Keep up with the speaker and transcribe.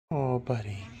Oh,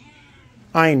 buddy.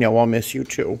 I know I'll miss you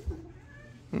too.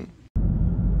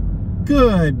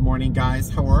 Good morning, guys.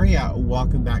 How are ya?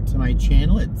 Welcome back to my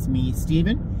channel. It's me,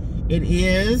 Steven. It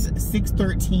is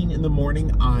 6:13 in the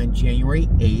morning on January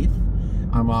 8th.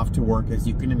 I'm off to work, as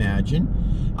you can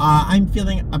imagine. I'm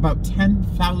feeling about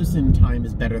 10,000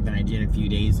 times better than I did a few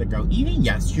days ago. Even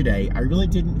yesterday, I really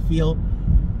didn't feel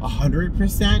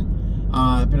 100%,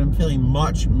 but I'm feeling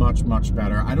much, much, much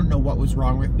better. I don't know what was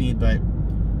wrong with me, but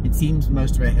it seems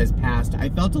most of it has passed. I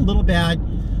felt a little bad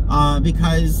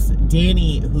because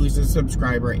Danny, who's a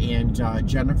subscriber, and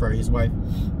Jennifer, his wife,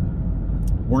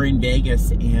 were in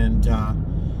Vegas, and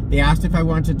they asked if I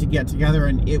wanted to get together,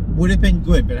 and it would have been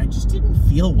good, but I just didn't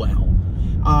feel well.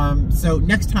 So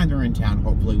next time they're in town,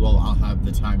 hopefully I'll have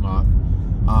the time off.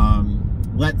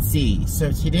 Let's see.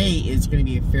 So today is going to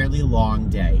be a fairly long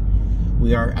day.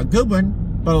 We are a good one,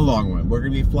 but a long one. We're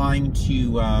going to be flying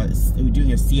to,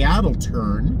 doing a Seattle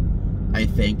turn, I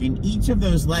think, and each of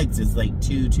those legs is like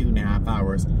 2.5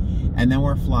 hours. And then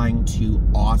we're flying to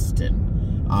Austin.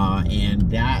 And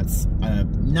that's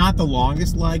not the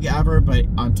longest leg ever, but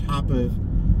on top of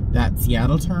that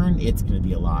Seattle turn, it's going to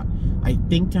be a lot. I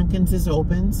think Dunkin's is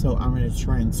open, so I'm going to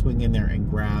try and swing in there and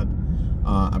grab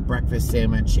a breakfast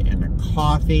sandwich and a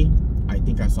coffee. I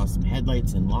think I saw some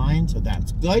headlights in line, so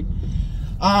that's good.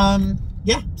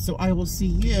 Yeah, so I will see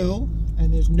you,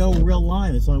 and there's no real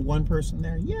line. There's only one person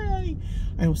there. Yay!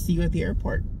 I will see you at the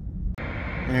airport.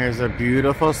 There's a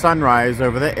beautiful sunrise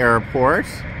over the airport.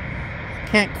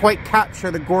 Can't quite capture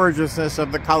the gorgeousness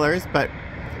of the colors, but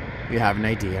you have an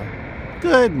idea.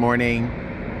 Good morning.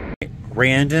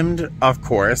 Randomed, of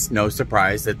course, no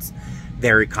surprise. It's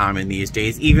very common these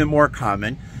days, even more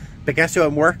common. But guess who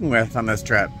I'm working with on this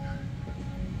trip?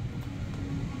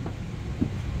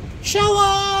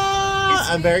 Shella!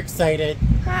 I'm very excited.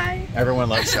 Hi. Everyone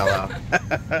loves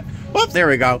Shella. Whoops, there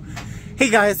we go. Hey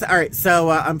guys, all right, so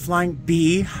I'm flying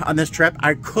B on this trip.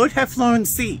 I could have flown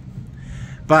C,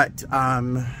 but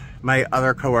my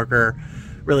other coworker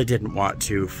really didn't want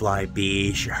to fly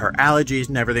B. Her allergies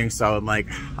and everything, so I'm like,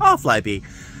 I'll fly B.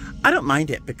 I don't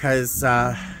mind it because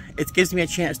it gives me a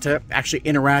chance to actually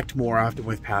interact more often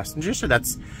with passengers, so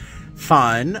that's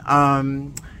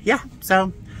fun. Yeah,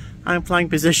 so I'm flying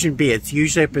position B. It's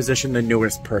usually a position the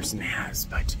newest person has,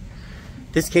 but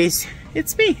in this case,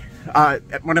 it's me.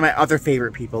 One of my other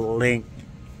favorite people, Link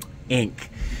Inc.,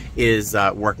 is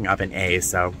working up in A,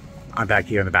 so I'm back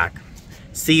here in the back.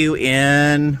 See you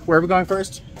in, where are we going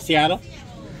first? Seattle?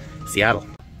 Seattle.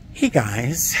 Hey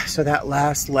guys, so that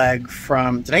last leg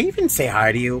from, did I even say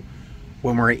hi to you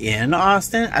when we're in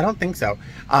Austin? I don't think so.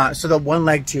 So the one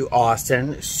leg to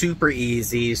Austin, super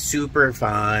easy, super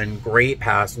fun, great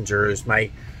passengers. My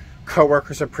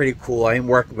coworkers are pretty cool. I'm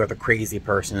working with a crazy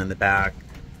person in the back.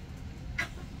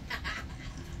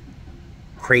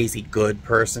 Crazy good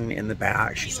person in the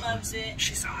back. She's awesome.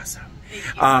 She's awesome.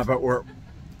 But we're,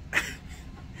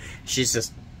 she's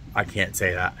just, I can't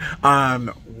say that.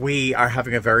 We are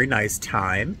having a very nice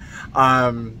time.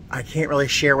 I can't really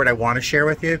share what I want to share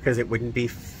with you because it wouldn't be,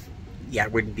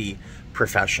 it wouldn't be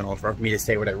professional for me to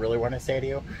say what I really want to say to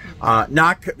you.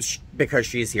 Not because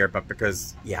she's here, but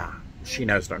because, she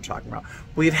knows what I'm talking about.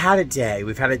 We've had a day,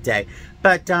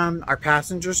 but our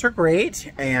passengers are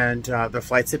great, and the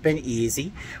flights have been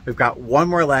easy. We've got one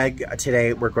more leg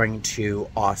today. We're going to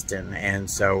Austin, and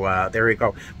so there we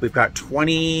go. We've got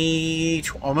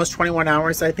almost 21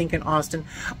 hours, I think, in Austin.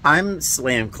 I'm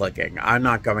slam clicking. I'm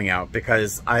not going out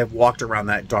because I've walked around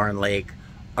that darn lake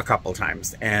a couple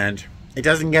times, and it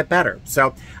doesn't get better.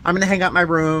 So I'm gonna hang out in my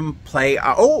room, play.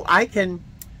 Oh, I can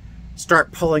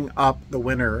start pulling up the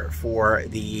winner for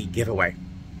the giveaway.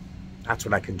 That's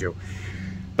what I can do.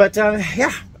 But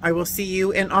yeah, I will see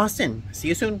you in Austin. See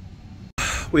you soon.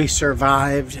 We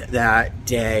survived that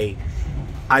day.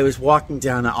 I was walking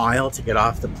down the aisle to get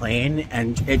off the plane,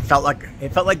 and it felt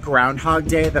like Groundhog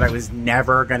Day that I was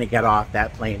never gonna get off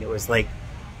that plane. It was like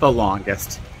the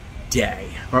longest day.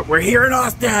 But we're here in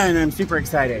Austin. I'm super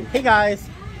excited. Hey guys.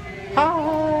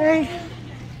 Hi.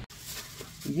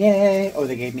 Yay. Oh,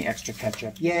 they gave me extra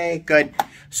ketchup. Yay, good.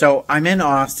 So I'm in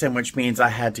Austin, which means I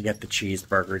had to get the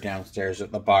cheeseburger downstairs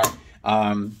at the bar.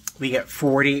 We get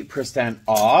 40%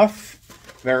 off.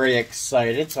 Very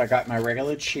excited. So I got my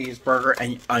regular cheeseburger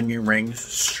and onion rings.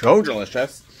 So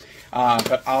delicious.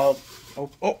 But I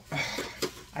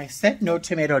said no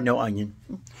tomato, no onion.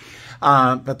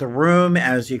 But the room,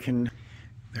 as you can,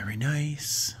 very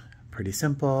nice. Pretty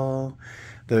simple.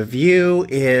 The view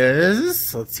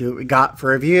is, let's see what we got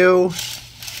for a view.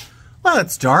 Well,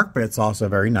 it's dark, but it's also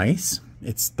very nice.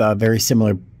 It's the very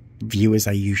similar view as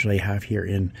I usually have here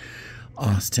in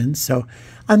Austin, so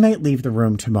I might leave the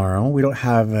room tomorrow. We don't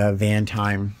have van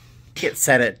time. It's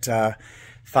set at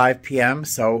 5 p.m.,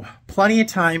 so plenty of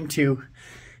time to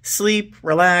sleep,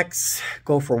 relax,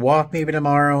 go for a walk maybe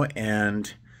tomorrow,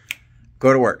 and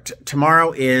go to work.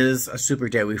 Tomorrow is a super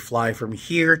day. We fly from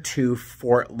here to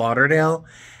Fort Lauderdale,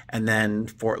 and then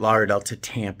Fort Lauderdale to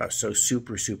Tampa. So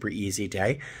super, super easy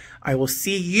day. I will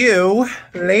see you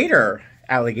later,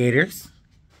 alligators.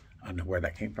 I don't know where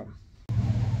that came from.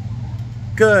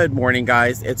 Good morning,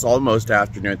 guys. It's almost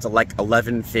afternoon. It's like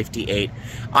 11:58.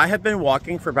 I have been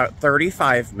walking for about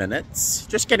 35 minutes,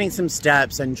 just getting some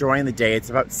steps, enjoying the day. It's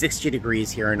about 60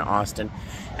 degrees here in Austin.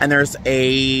 And there's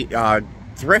a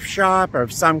thrift shop or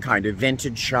some kind of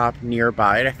vintage shop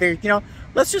nearby. And I figured, you know,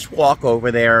 let's just walk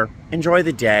over there, enjoy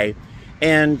the day.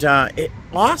 And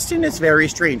Austin is very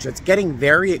strange. It's getting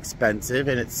very expensive,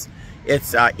 and it's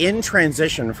in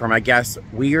transition from, I guess,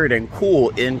 weird and cool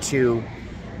into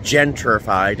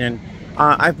gentrified. And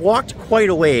I've walked quite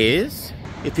a ways.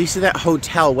 If you see that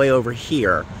hotel way over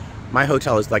here, my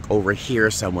hotel is like over here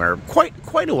somewhere,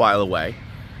 quite a while away.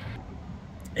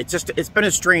 It's been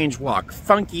a strange walk.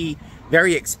 Funky,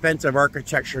 very expensive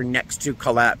architecture next to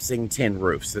collapsing tin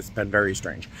roofs. It's been very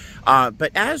strange.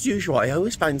 But as usual, I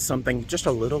always find something just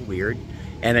a little weird,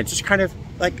 and it just kind of,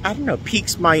 like, I don't know,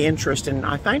 piques my interest, and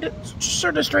I find it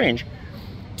sort of strange.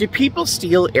 Do people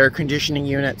steal air conditioning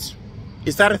units?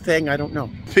 Is that a thing? I don't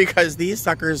know. Because these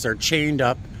suckers are chained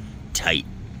up tight.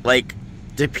 Like,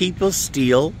 do people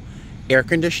steal air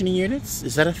conditioning units?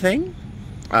 Is that a thing?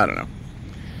 I don't know.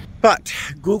 But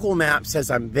Google Maps says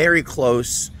I'm very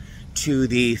close to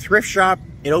the thrift shop.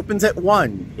 It opens at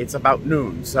 1. It's about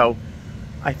noon. So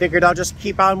I figured I'll just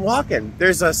keep on walking.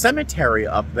 There's a cemetery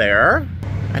up there.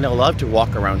 And I love to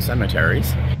walk around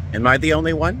cemeteries. Am I the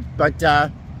only one? But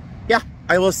yeah,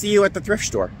 I will see you at the thrift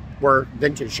store. Or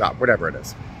vintage shop, whatever it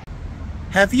is.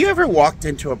 Have you ever walked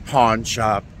into a pawn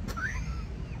shop?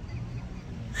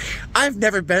 I've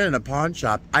never been in a pawn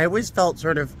shop. I always felt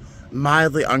sort of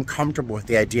mildly uncomfortable with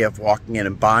the idea of walking in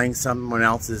and buying someone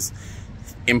else's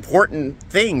important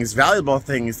things, valuable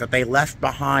things that they left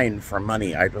behind for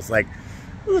money. I was like,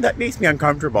 ooh, that makes me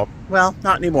uncomfortable. Well,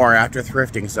 not anymore after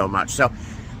thrifting so much. So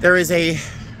there is a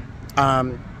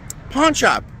pawn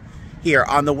shop here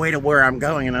on the way to where I'm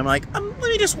going, and I'm like, let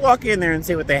me just walk in there and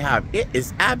see what they have. It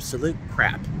is absolute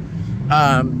crap.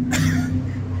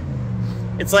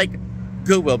 It's like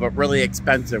Goodwill, but really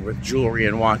expensive with jewelry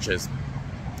and watches.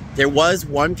 There was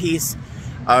one piece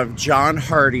of John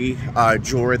Hardy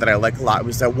jewelry that I like a lot. It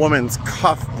was a woman's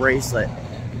cuff bracelet,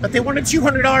 but they wanted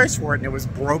 $200 for it, and it was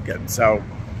broken. So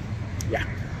yeah,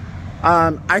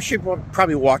 I should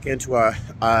probably walk into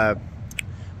a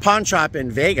pawn shop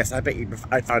in Vegas. I bet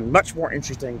I'd find much more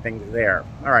interesting things there.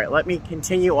 All right, let me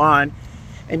continue on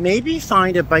and maybe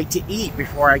find a bite to eat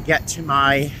before I get to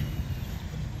my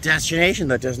destination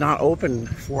that does not open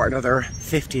for another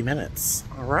 50 minutes.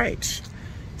 All right,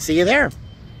 see you there.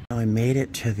 I made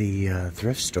it to the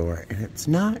thrift store, and it's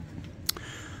not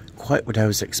quite what I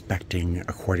was expecting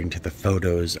according to the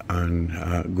photos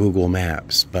on Google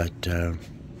Maps, but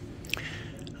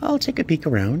I'll take a peek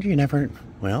around. You never,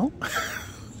 well,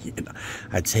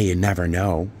 I'd say you never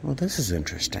know. Well, this is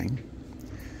interesting.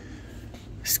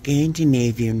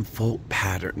 Scandinavian folk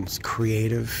patterns,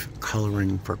 creative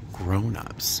coloring for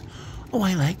grown-ups. Oh,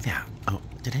 I like that. Oh,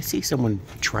 did I see someone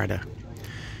try to...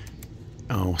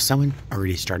 Oh, someone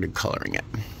already started coloring it.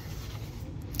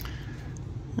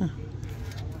 Huh.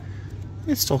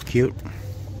 It's still cute.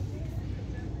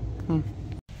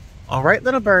 All right,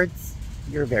 little birds.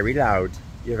 You're very loud.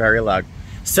 You're very loud.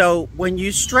 So when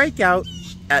you strike out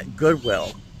at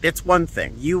Goodwill, it's one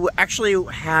thing. You actually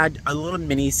had a little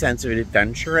mini sense of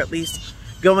adventure, at least,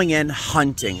 going in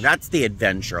hunting. That's the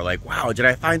adventure. Like, wow, did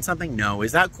I find something? No.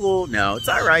 Is that cool? No. It's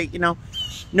all right, you know.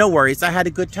 No worries. I had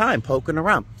a good time poking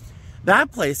around.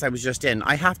 That place I was just in,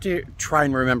 I have to try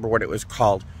and remember what it was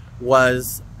called,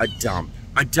 was a dump.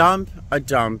 A dump, a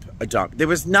dump, a dump. There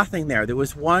was nothing there. There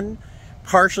was one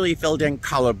partially filled in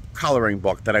coloring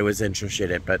book that I was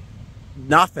interested in, but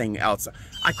nothing else.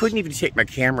 I couldn't even take my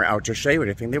camera out to show you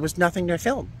anything. There was nothing to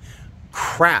film.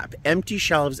 Crap. Empty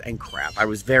shelves and crap. I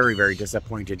was very, very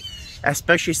disappointed,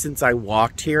 especially since I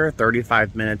walked here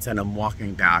 35 minutes and I'm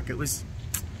walking back. It was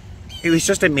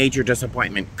just a major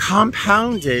disappointment,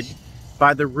 compounded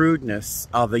by the rudeness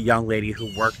of the young lady who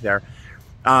worked there.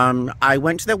 I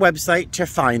went to the website to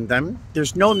find them.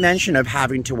 There's no mention of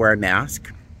having to wear a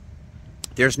mask.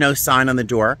 There's no sign on the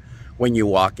door when you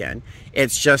walk in.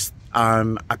 It's just,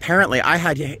 apparently I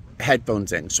had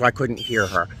headphones in, so I couldn't hear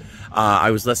her.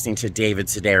 I was listening to David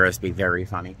Sedaris be very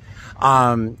funny.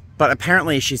 But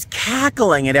apparently she's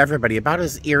cackling at everybody, about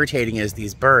as irritating as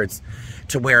these birds,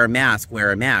 to wear a mask,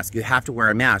 wear a mask. You have to wear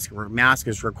a mask. A mask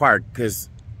is required, because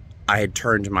I had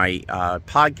turned my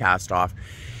podcast off.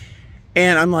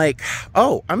 And I'm like,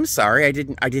 oh, I'm sorry, I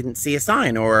didn't see a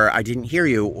sign, or I didn't hear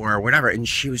you, or whatever. And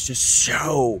she was just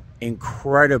so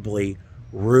incredibly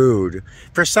rude.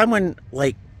 For someone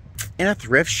like in a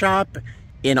thrift shop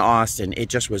in Austin, it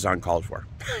just was uncalled for.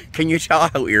 Can you tell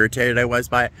how irritated I was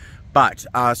by it? But,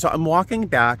 so I'm walking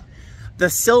back. The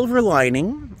silver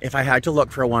lining, if I had to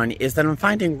look for one, is that I'm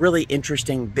finding really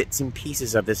interesting bits and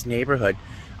pieces of this neighborhood.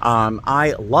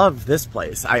 I love this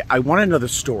place. I want to know the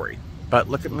story. But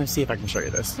look at me, see if I can show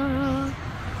you this.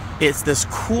 It's this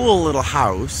cool little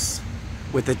house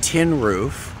with a tin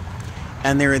roof,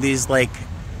 and there are these like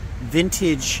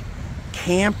vintage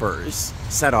campers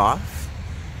set off,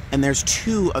 and there's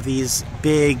 2 of these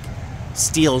big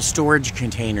steel storage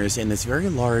containers in this very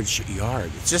large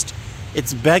yard.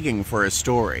 It's begging for a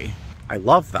story. I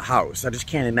love the house. I just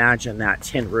can't imagine that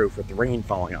tin roof with the rain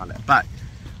falling on it. But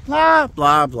blah,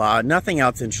 blah, blah. Nothing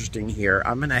else interesting here.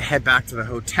 I'm gonna head back to the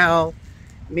hotel.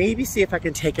 Maybe see if I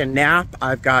can take a nap.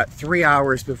 I've got 3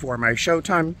 hours before my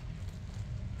showtime.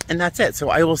 And that's it. So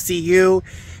I will see you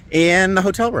in the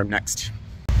hotel room next.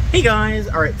 Hey guys.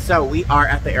 All right, so we are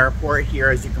at the airport here,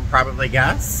 as you can probably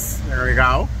guess. There we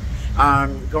go.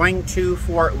 Going to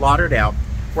Fort Lauderdale.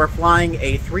 We're flying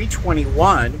a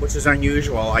 321, which is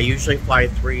unusual. I usually fly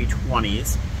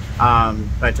 320s.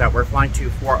 But we're flying to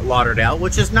Fort Lauderdale,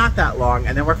 which is not that long.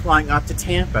 And then we're flying up to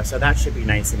Tampa. So that should be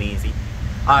nice and easy.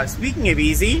 Speaking of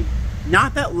easy,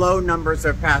 not that low numbers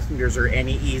of passengers are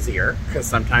any easier, because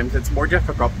sometimes it's more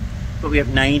difficult, but we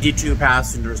have 92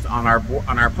 passengers on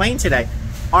our plane today.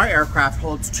 Our aircraft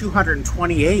holds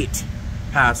 228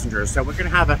 passengers, so we're going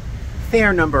to have a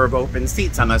fair number of open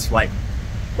seats on this flight.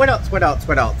 What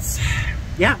else?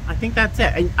 Yeah, I think that's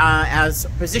it. And, as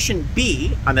position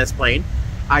B on this plane,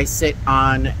 I sit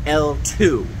on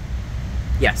L2.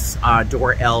 Yes,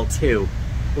 door L2.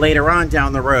 Later on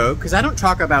down the road, because I don't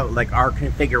talk about like our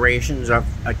configurations of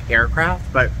like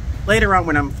aircraft, but later on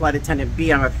when I'm flight attendant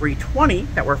B on a 320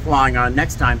 that we're flying on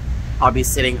next time, I'll be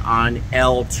sitting on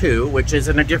L2, which is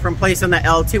in a different place than the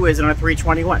L2 is in a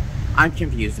 321. I'm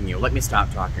confusing you. Let me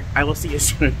stop talking. I will see you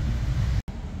soon.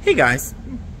 Hey guys,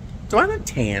 do I look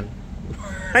tan?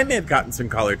 I may have gotten some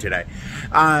color today.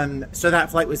 So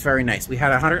that flight was very nice. We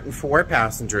had 104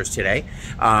 passengers today.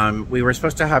 We were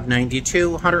supposed to have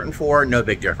 92, 104, no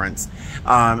big difference.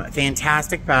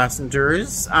 Fantastic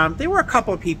passengers. There were a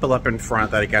couple of people up in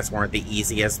front that I guess weren't the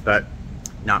easiest, but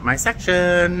not my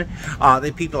section.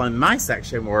 The people in my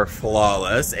section were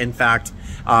flawless. In fact,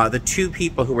 the 2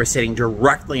 people who were sitting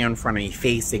directly in front of me,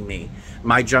 facing me,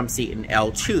 my jump seat in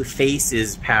L2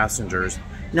 faces passengers.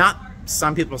 Not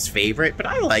some people's favorite, but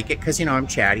I like it because, you know, I'm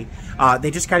chatty.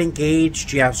 They just got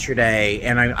engaged yesterday,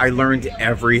 and I learned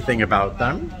everything about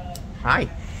them. Hi.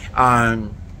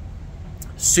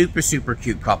 Super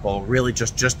cute couple. Really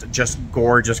just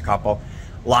gorgeous couple.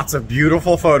 Lots of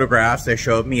beautiful photographs. They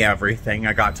showed me everything.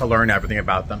 I got to learn everything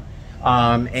about them.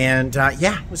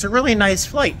 Yeah, it was a really nice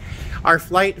flight. Our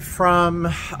flight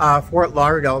from Fort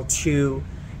Lauderdale to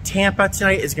Tampa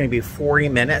tonight is going to be 40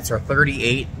 minutes or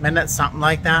 38 minutes, something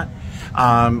like that.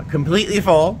 Completely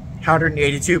full,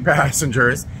 182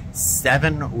 passengers,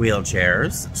 7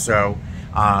 wheelchairs. So,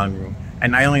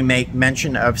 and I only make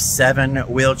mention of 7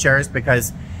 wheelchairs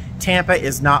because Tampa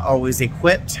is not always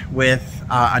equipped with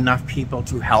enough people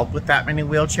to help with that many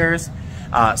wheelchairs.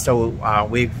 So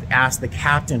we've asked the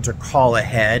captain to call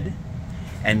ahead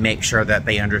and make sure that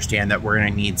they understand that we're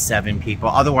going to need 7 people.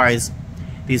 Otherwise,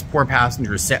 these poor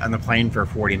passengers sit on the plane for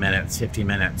 40 minutes, 50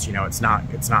 minutes. You know, it's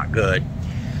not good.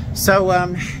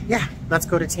 So, yeah, let's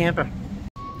go to Tampa.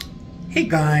 Hey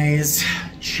guys,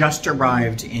 just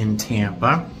arrived in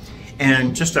Tampa.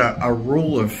 And just a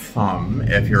rule of thumb,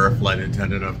 if you're a flight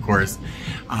attendant, of course,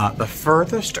 the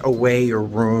furthest away your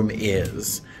room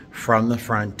is from the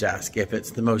front desk, if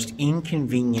it's the most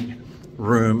inconvenient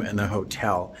room in the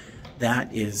hotel,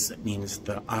 that means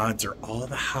the odds are all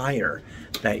the higher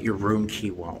that your room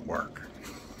key won't work.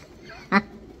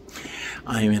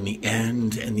 I'm in the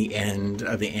end of the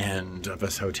end of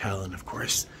this hotel, and of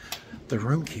course, the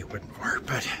room key wouldn't work,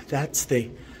 but that's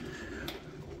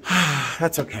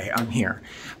okay, I'm here.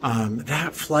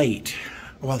 That flight,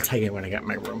 well, I'll tell you when I get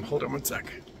my room. Hold on one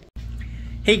sec.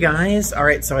 Hey guys, all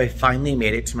right, so I finally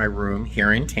made it to my room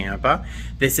here in Tampa.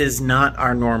 This is not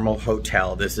our normal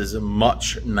hotel. This is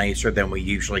much nicer than we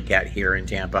usually get here in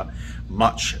Tampa.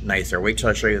 Much nicer. Wait till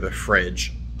I show you the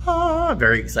fridge. Ah,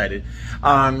 very excited.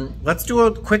 Let's do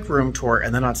a quick room tour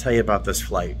and then I'll tell you about this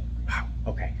flight. Wow,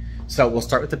 okay. So we'll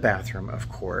start with the bathroom, of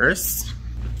course.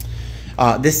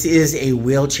 This is a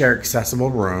wheelchair accessible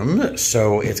room,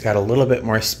 so it's got a little bit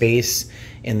more space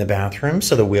in the bathroom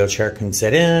so the wheelchair can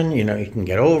sit in, you know, you can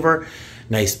get over.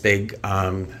 Nice big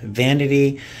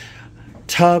vanity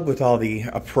tub with all the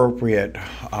appropriate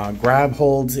grab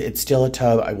holds. It's still a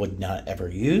tub I would not ever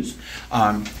use.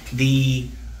 The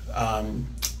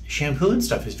shampoo and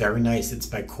stuff is very nice. It's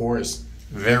by Coors.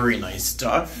 Very nice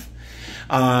stuff.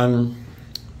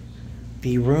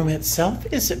 The room itself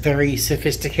is very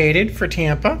sophisticated for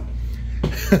Tampa.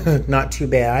 Not too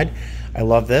bad. I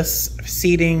love this.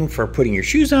 Seating for putting your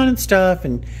shoes on and stuff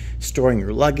and storing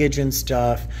your luggage and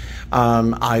stuff.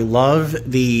 I love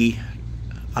the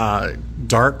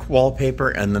dark wallpaper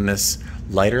and then this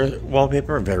lighter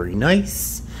wallpaper. Very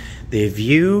nice. The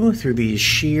view through these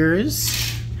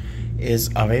shears is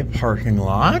of a parking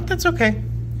lot. That's okay.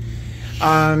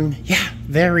 Yeah,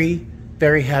 very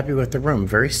happy with the room.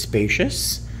 Very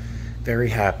spacious, very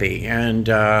happy. And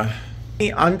let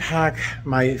me unpack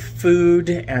my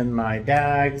food and my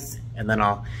bags, and then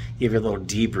I'll give you a little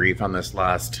debrief on this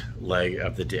last leg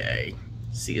of the day.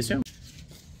 See you soon.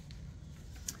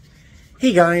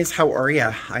 Hey guys, how are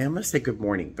ya? I almost said good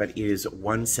morning, but it is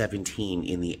 1:17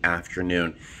 in the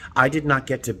afternoon. I did not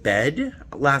get to bed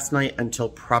last night until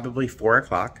probably 4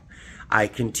 o'clock. I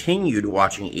continued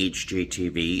watching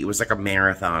HGTV. It was like a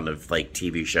marathon of like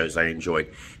TV shows I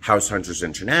enjoyed. House Hunters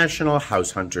International,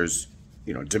 House Hunters,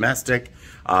 you know, domestic.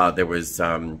 There was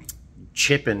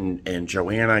Chip and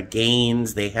Joanna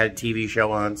Gaines. They had a TV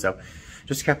show on, so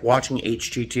just kept watching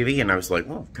HGTV, and I was like,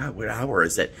 oh God, what hour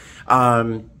is it?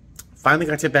 Finally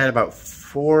got to bed about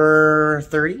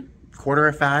 4:30,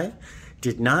 4:45.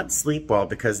 Did not sleep well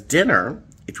because dinner,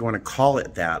 if you want to call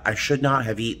it that, I should not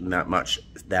have eaten that much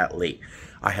that late.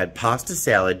 I had pasta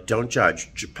salad, don't judge,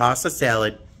 pasta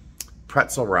salad,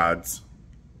 pretzel rods,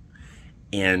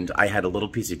 and I had a little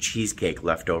piece of cheesecake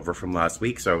left over from last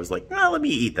week, so I was like, well, let me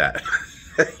eat that.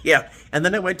 Yeah, and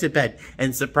then I went to bed,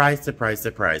 and surprise, surprise,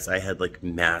 surprise, I had like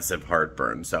massive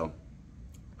heartburn, so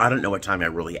I don't know what time I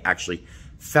really actually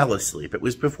fell asleep. It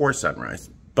was before sunrise.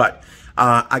 But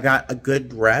I got a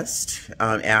good rest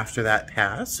after that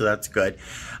pass, so that's good.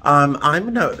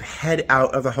 I'm going to head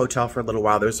out of the hotel for a little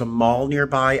while. There's a mall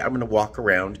nearby. I'm going to walk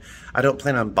around. I don't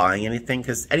plan on buying anything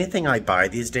because anything I buy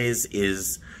these days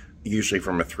is usually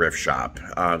from a thrift shop.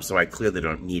 So I clearly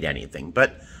don't need anything.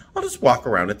 But I'll just walk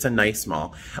around. It's a nice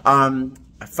mall.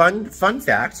 Fun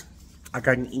fact, I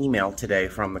got an email today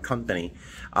from the company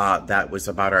that was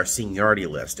about our seniority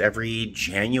list. Every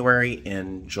January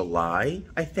and July,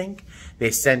 I think, they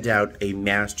send out a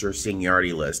master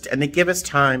seniority list, and they give us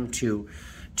time to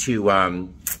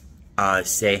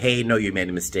say, hey, no, you made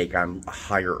a mistake, I'm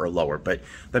higher or lower. But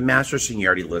the master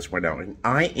seniority list went out, and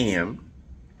I am,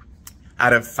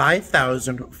 out of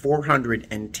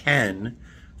 5,410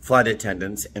 flight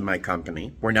attendants in my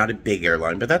company. We're not a big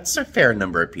airline, but that's a fair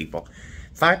number of people.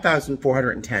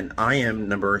 5,410, I am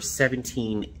number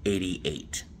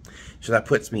 1788. So that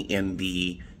puts me in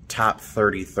the top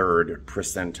 33rd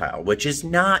percentile, which is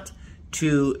not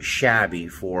too shabby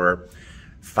for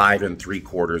 5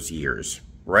 3/4 years,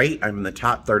 right? I'm in the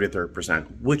top 33rd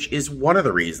percent, which is one of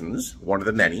the reasons, one of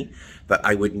the many, that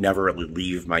I would never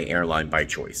leave my airline by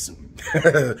choice.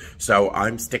 So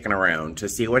I'm sticking around to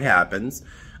see what happens.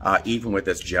 Even with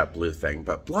this JetBlue thing,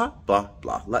 but blah, blah,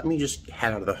 blah. Let me just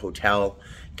head out of the hotel,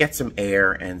 get some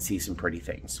air, and see some pretty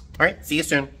things. All right, see you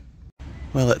soon.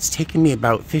 Well, it's taken me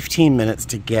about 15 minutes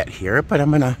to get here, but I'm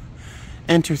gonna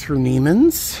enter through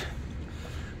Neiman's,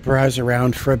 browse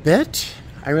around for a bit.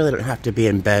 I really don't have to be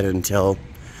in bed until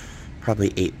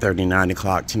probably 8:30, 9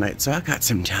 o'clock tonight, so I've got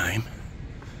some time.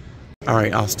 All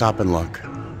right, I'll stop and look.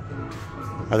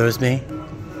 Are those me?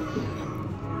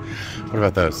 What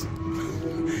about those?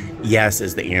 Yes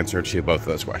is the answer to both of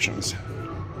those questions.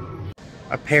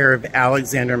 A pair of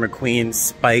Alexander McQueen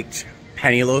spiked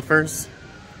penny loafers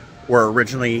were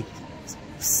originally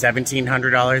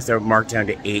 $1,700. They were marked down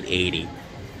to $880.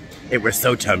 It was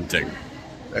so tempting.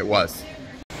 It was.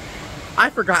 I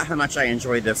forgot how much I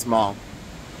enjoyed this mall.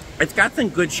 It's got some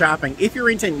good shopping if you're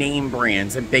into name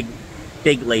brands and big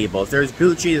labels. There's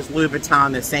Gucci, there's Louis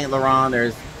Vuitton, there's Saint Laurent,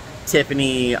 there's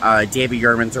Tiffany, David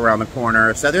Yurman's around the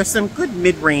corner. So there's some good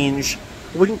mid-range,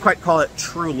 wouldn't quite call it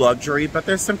true luxury, but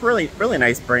there's some really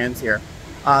nice brands here.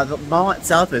 The mall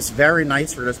itself is very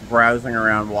nice for just browsing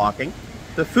around, walking.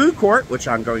 The food court, which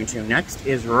I'm going to next,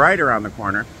 is right around the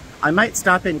corner. I might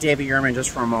stop in David Yurman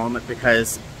just for a moment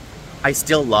because I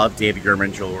still love David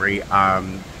Yurman jewelry,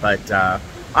 but I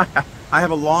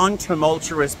have a long,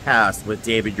 tumultuous past with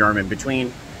David Yurman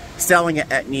between selling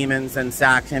it at Neiman's and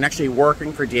Saks and actually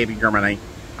working for David Yurman.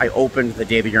 I opened the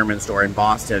David Yurman store in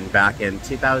Boston back in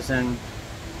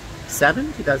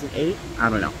 2007, 2008, I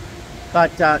don't know.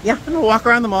 But yeah, I'm gonna walk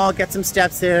around the mall, get some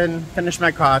steps in, finish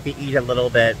my coffee, eat a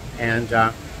little bit, and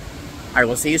I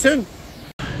will see you soon.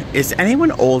 Is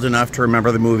anyone old enough to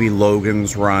remember the movie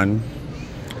Logan's Run?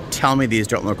 Tell me these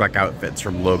don't look like outfits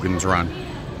from Logan's Run.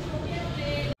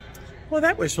 Well,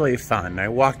 that was really fun. I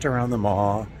walked around the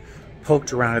mall,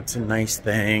 poked around at some nice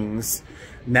things,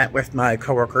 met with my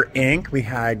coworker Ink. We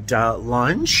had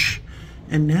lunch,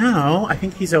 and now I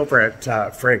think he's over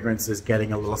at Fragrances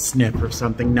getting a little sniff of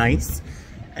something nice.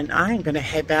 And I'm gonna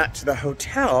head back to the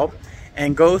hotel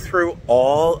and go through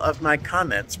all of my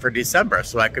comments for December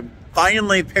so I can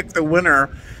finally pick the winner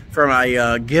for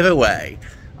my giveaway.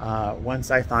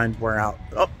 Once I find where out.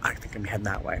 Oh, I think I'm heading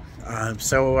that way.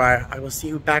 So I will see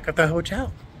you back at the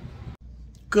hotel.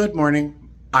 Good morning.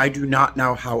 I do not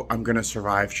know how I'm going to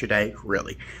survive today,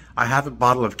 really. I have a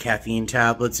bottle of caffeine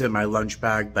tablets in my lunch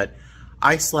bag, but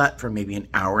I slept for maybe an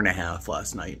hour and a half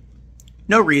last night.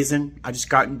 No reason. I just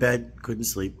got in bed, couldn't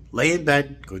sleep. Lay in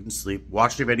bed, couldn't sleep.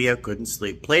 Watched a video, couldn't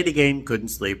sleep. Played a game, couldn't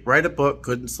sleep. Read a book,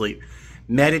 couldn't sleep.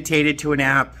 Meditated to an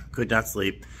app, could not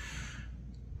sleep.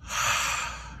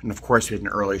 And of course, we had an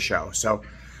early show. So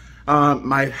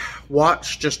my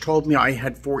watch just told me I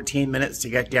had 14 minutes to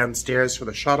get downstairs for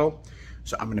the shuttle.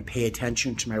 So I'm going to pay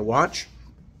attention to my watch.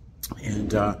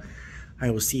 And I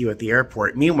will see you at the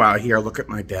airport. Meanwhile, here, look at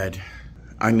my bed.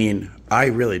 I mean, I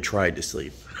really tried to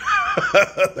sleep.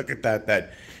 Look at that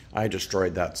bed. I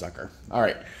destroyed that sucker. All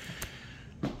right,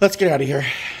 let's get out of here.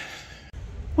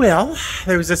 Well,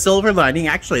 there was a silver lining.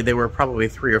 Actually, there were probably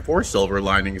 3 or 4 silver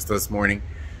linings this morning.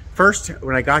 First,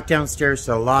 when I got downstairs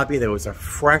to the lobby, there was a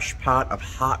fresh pot of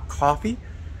hot coffee.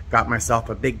 Got myself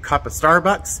a big cup of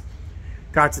Starbucks.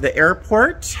 Got to the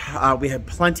airport. We had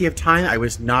plenty of time. I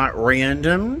was not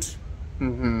randomed.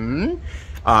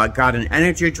 Got an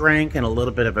energy drink and a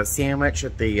little bit of a sandwich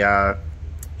at the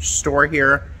store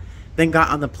here. Then got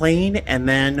on the plane, and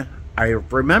then I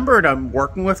remembered I'm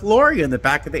working with Lori in the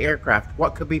back of the aircraft.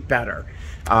 What could be better?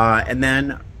 And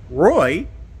then Roy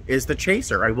is the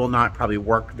chaser. I will not probably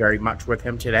work very much with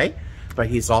him today, but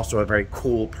he's also a very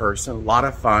cool person, a lot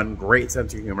of fun, great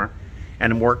sense of humor.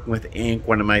 And I'm working with Ink,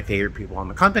 one of my favorite people in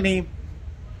the company.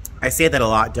 I say that a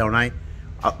lot, don't I?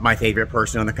 My favorite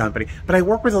person in the company. But I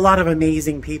work with a lot of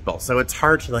amazing people, so it's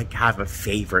hard to like have a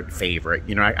favorite.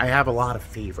 You know, I have a lot of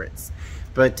favorites.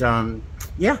 But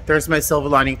yeah, there's my silver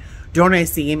lining. Don't I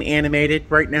seem animated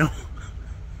right now?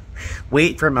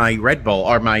 Wait for my Red Bull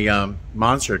or my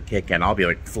Monster to kick in. I'll be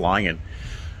like flying.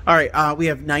 All right, we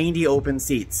have 90 open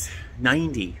seats.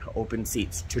 90 open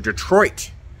seats to Detroit.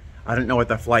 I don't know what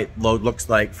the flight load looks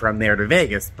like from there to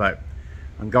Vegas, but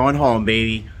I'm going home,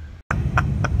 baby.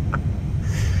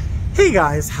 Hey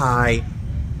guys, hi.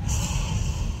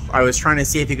 I was trying to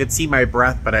see if you could see my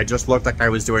breath, but I just looked like I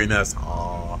was doing this.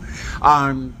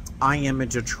 I am in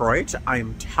Detroit.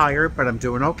 I'm tired, but I'm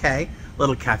doing okay. A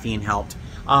little caffeine helped.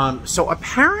 So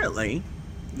apparently,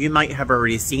 you might have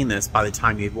already seen this by the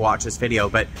time you've watched this video,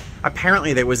 but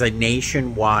apparently there was a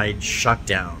nationwide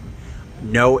shutdown.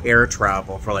 No air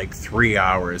travel for like 3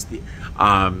 hours.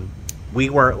 We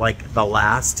were like the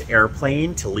last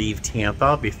airplane to leave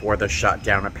Tampa before the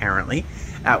shutdown, apparently.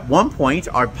 At one point,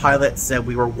 our pilot said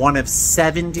we were one of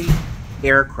 70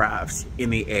 aircraft in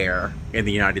the air in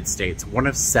the United States. One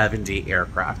of 70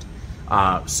 aircraft.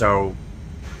 So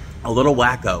a little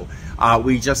wacko.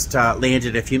 We just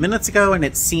landed a few minutes ago, and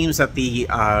it seems that the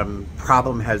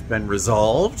problem has been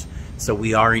resolved. So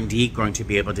we are indeed going to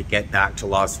be able to get back to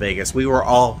Las Vegas. We were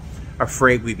all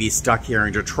afraid we'd be stuck here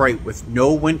in Detroit with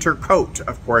no winter coat,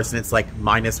 of course, and it's like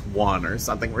 -1 or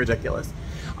something ridiculous.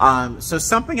 So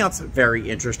something else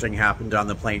very interesting happened on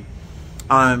the plane.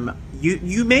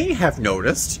 You may have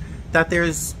noticed that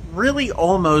there's really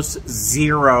almost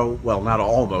zero, well, not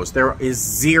almost, there is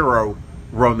zero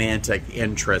romantic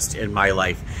interest in my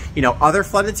life. You know, other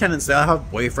flight attendants, they'll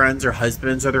have boyfriends or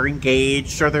husbands, or they're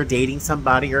engaged, or they're dating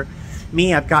somebody, or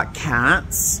me, I've got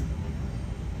cats,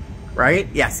 right?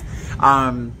 Yes.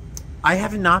 I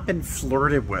have not been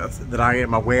flirted with that I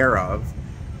am aware of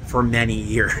for many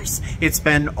years. It's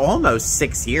been almost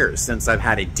 6 years since I've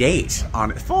had a date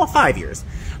on it. Well, 5 years.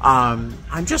 I'm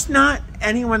just not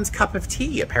anyone's cup of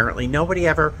tea, apparently. Nobody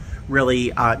ever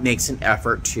really makes an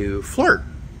effort to flirt.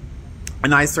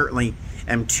 And I certainly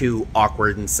am too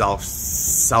awkward and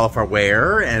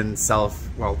self-aware and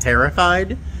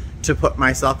terrified to put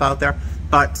myself out there.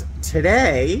 But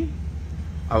today,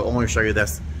 I'll only show you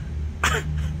this.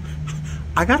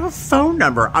 I got a phone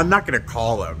number. I'm not going to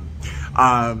call him.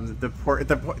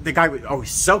 The guy, oh,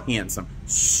 he's so handsome.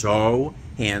 So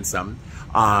handsome.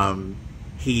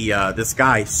 this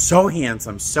guy, so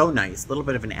handsome, so nice, a little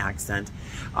bit of an accent.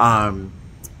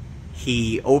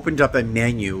 He opened up a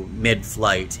menu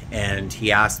mid-flight and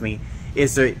he asked me,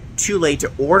 is it too late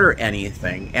to order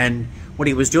anything? And what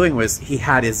he was doing was he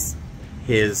had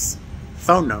his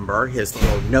phone number, his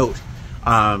little note,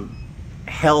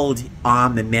 held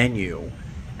on the menu,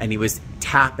 and he was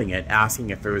tapping it, asking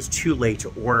if it was too late to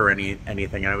order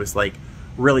anything. And I was like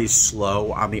really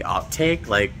slow on the uptake,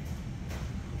 like,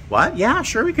 what? Yeah,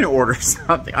 sure, we can order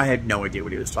something. I had no idea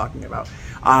what he was talking about.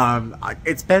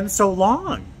 It's been so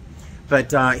long.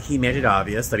 But he made it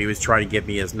obvious that he was trying to give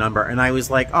me his number. And I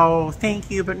was like, oh, thank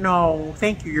you, but no,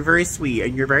 thank you. You're very sweet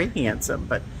and you're very handsome,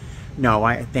 but no,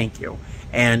 thank you.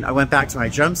 And I went back to my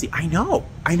jump seat. I know,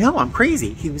 I'm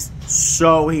crazy. He was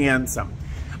so handsome.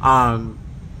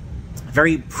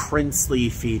 Very princely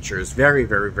features, very,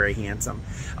 very, very handsome.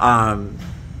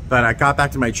 But I got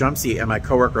back to my jump seat and my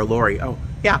coworker, Lori, oh,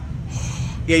 yeah.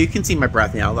 Yeah, you can see my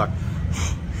breath now, look.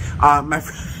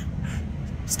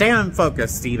 Stay on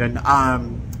focus, Steven.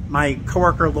 My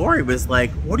coworker, Lori, was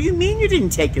like, what do you mean you didn't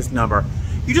take his number?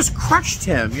 You just crushed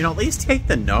him. You know, at least take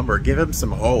the number. Give him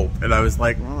some hope. And I was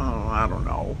like, oh, I don't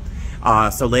know.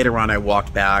 So later on, I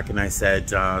walked back and I said,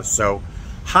 so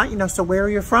where are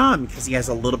you from? Because he has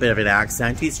a little bit of an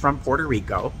accent. He's from Puerto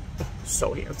Rico.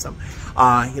 So handsome.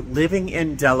 Living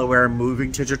in Delaware,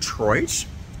 moving to Detroit.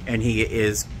 And he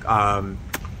is a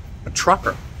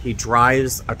trucker. He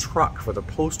drives a truck for the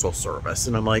Postal Service.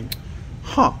 And I'm like,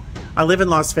 huh, I live in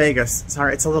Las Vegas.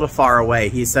 Sorry, it's a little far away.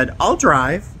 He said, I'll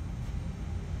drive.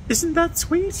 Isn't that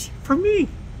sweet for me?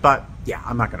 But yeah,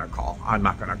 I'm not going to call. I'm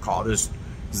not going to call. There's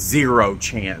zero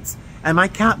chance. And my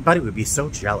cat buddy would be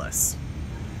so jealous.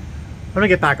 I'm going to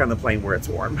get back on the plane where it's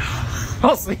warm.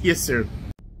 I'll see you soon.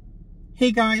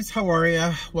 Hey guys, how are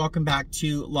ya? Welcome back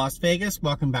to Las Vegas.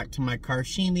 Welcome back to my car,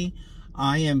 Shimi.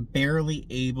 I am barely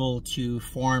able to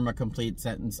form a complete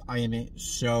sentence. I am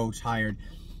so tired.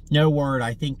 No word.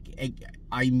 I think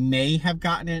I may have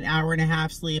gotten an hour and a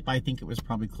half sleep. I think it was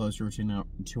probably closer to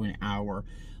an hour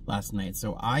last night.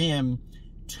 So I am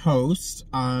toast.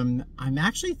 I'm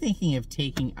actually thinking of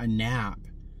taking a nap,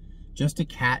 just a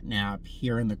cat nap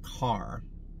here in the car,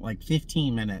 like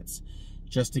 15 minutes,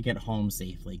 just to get home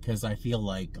safely, because I feel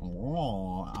like,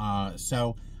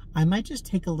 so I might just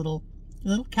take a little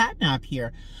cat nap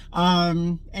here.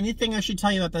 Anything I should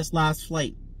tell you about this last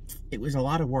flight? It was a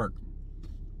lot of work.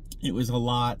 It was a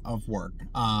lot of work.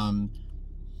 A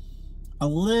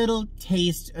little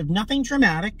taste of nothing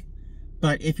dramatic,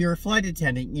 but if you're a flight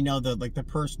attendant, you know, the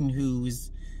person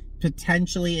who's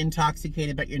potentially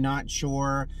intoxicated, but you're not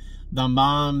sure. The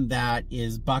mom that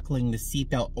is buckling the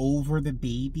seatbelt over the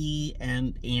baby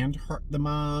and the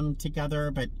mom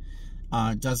together, but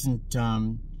doesn't,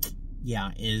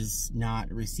 is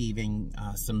not receiving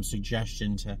some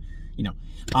suggestion to,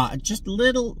 just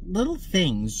little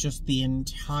things, just the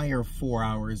entire 4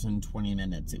 hours and 20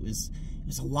 minutes. It was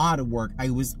a lot of work. I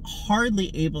was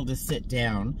hardly able to sit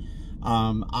down.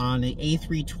 On an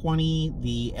A320,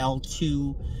 the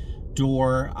L2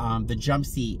 door, the jump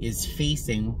seat is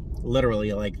facing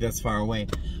literally like this far away,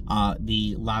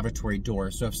 the lavatory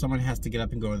door. So if someone has to get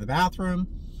up and go to the bathroom,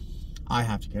 I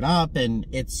have to get up, and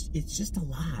it's just a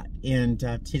lot. And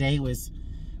today was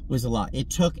a lot.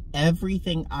 It took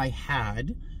everything I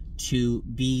had to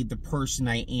be the person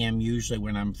I am usually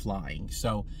when I'm flying.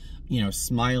 So,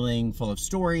 smiling, full of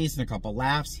stories and a couple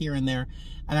laughs here and there.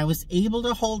 And I was able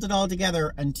to hold it all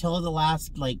together until the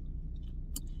last,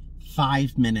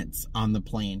 5 minutes on the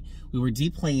plane. We were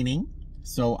deplaning,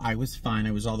 so I was fine.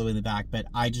 I was all the way in the back, but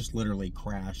I just literally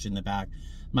crashed in the back.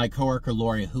 My coworker,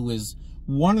 Lori, who was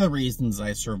one of the reasons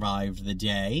I survived the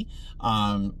day,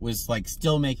 was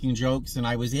still making jokes, and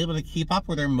I was able to keep up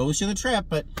with her most of the trip,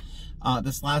 but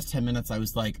this last 10 minutes I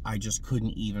was like, I just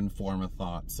couldn't even form a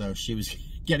thought. So she was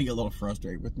getting a little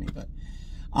frustrated with me, but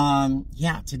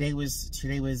yeah, today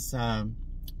was a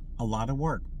lot of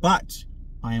work, but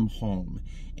I am home,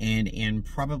 and in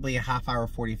probably a half hour,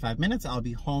 45 minutes, I'll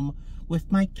be home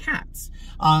with my cats.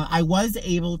 I was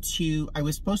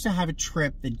supposed to have a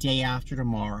trip the day after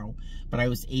tomorrow, but I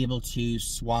was able to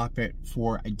swap it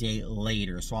for a day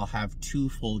later. So I'll have 2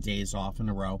 full days off in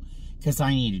a row because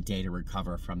I need a day to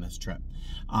recover from this trip.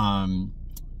 I'm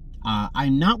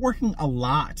not working a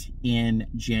lot in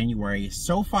January.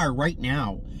 So far right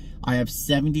now, I have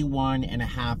 71 and a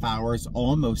half hours,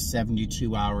 almost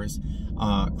 72 hours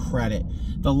credit.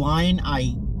 The line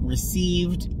I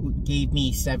received gave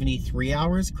me 73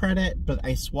 hours credit, but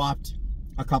I swapped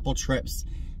a couple trips,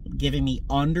 giving me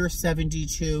under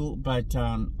 72, but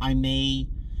I may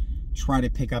try to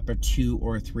pick up a 2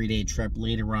 or 3 day trip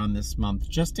later on this month,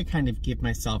 just to kind of give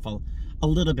myself a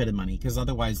little bit of money, because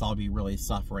otherwise I'll be really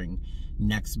suffering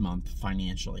next month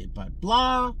financially. But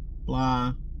blah,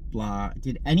 blah, blah.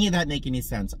 Did any of that make any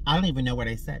sense? I don't even know what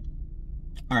I said.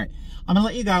 All right, I'm gonna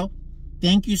let you go.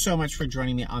 Thank you so much for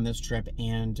joining me on this trip,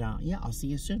 and yeah, I'll see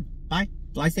you soon. Bye.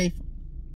 Fly safe.